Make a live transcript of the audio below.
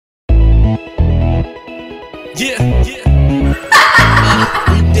We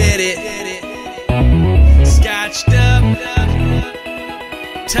did it. Scotched up.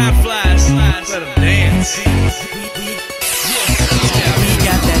 Time flies. Let them dance. We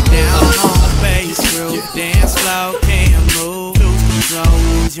got that down home bass groove, dance flow, can't move, lose control,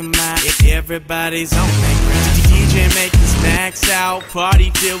 lose your mind. Everybody's on that ground. DJ make us max out,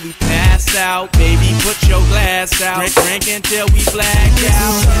 party till we pass out. Baby, put your glass out, drink until we black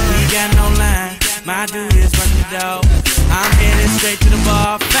out. We got no line, my dude is working the dough. I'm headed straight to the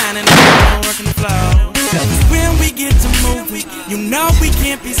bar, finding a girl working the flow. When we get to moving, you know we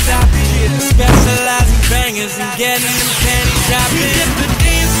can't be stopping. Specializing bangers and getting them panties dropping. We get the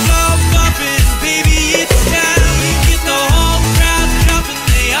dance floor bumping, baby, it's time. We get the whole crowd jumping,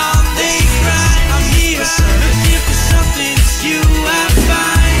 they on they ride. I'm here looking for something, it's you I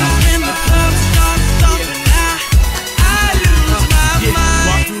find. When the club starts thumping, I lose my mind.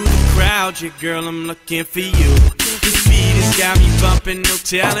 Walk through the crowd, yeah, girl, I'm looking for you. This beat has got me bumping, no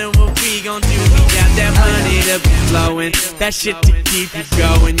telling what we gon' do. We got that money to be flowing, that shit to keep you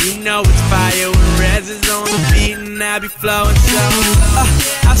going. You know it's fire when Rez is on the beat and I be flowing. So,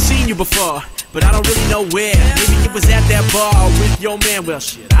 I've seen you before, but I don't really know where. Maybe it was at that bar with your man. Well,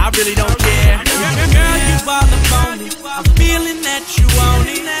 shit, I really don't care. Girl, you all up on me, I'm feeling that you own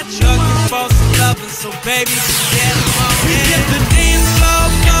it. Looking for some loving, so baby, get on it. We get the dance floor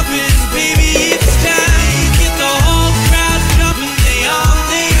bumping, baby, it's time. Get the whole crowd jumping, they all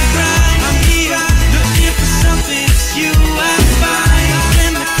they grind. I'm here looking for something, it's you I find.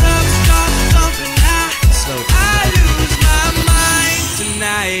 When the club starts thumping, I lose my mind.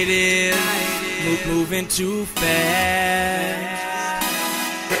 Tonight is moving too fast.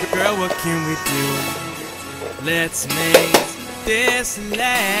 Girl, what can we do? Let's make this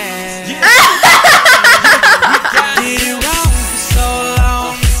last. We got it wrong for so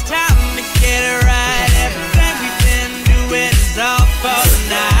long, it's time to get it right. Everything we've been doing is all for the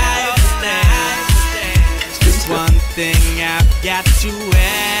night. Just one thing I've got to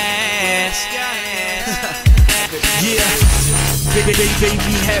ask. Baby,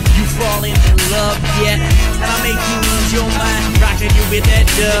 have you fallen in love yet? And I make you lose your mind, rocking you with that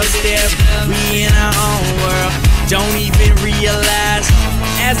dubstep. We in our own world, don't even realize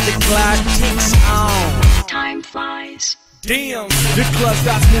as the clock ticks on. Time flies. Damn, the club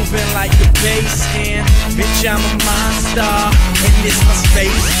starts moving like the bass can. Bitch, I'm a monster, and this my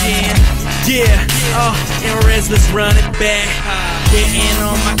Space Jam. Yeah, and Rez, let's run it back. Getting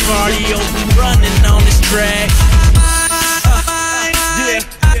on my cardio, running on this track.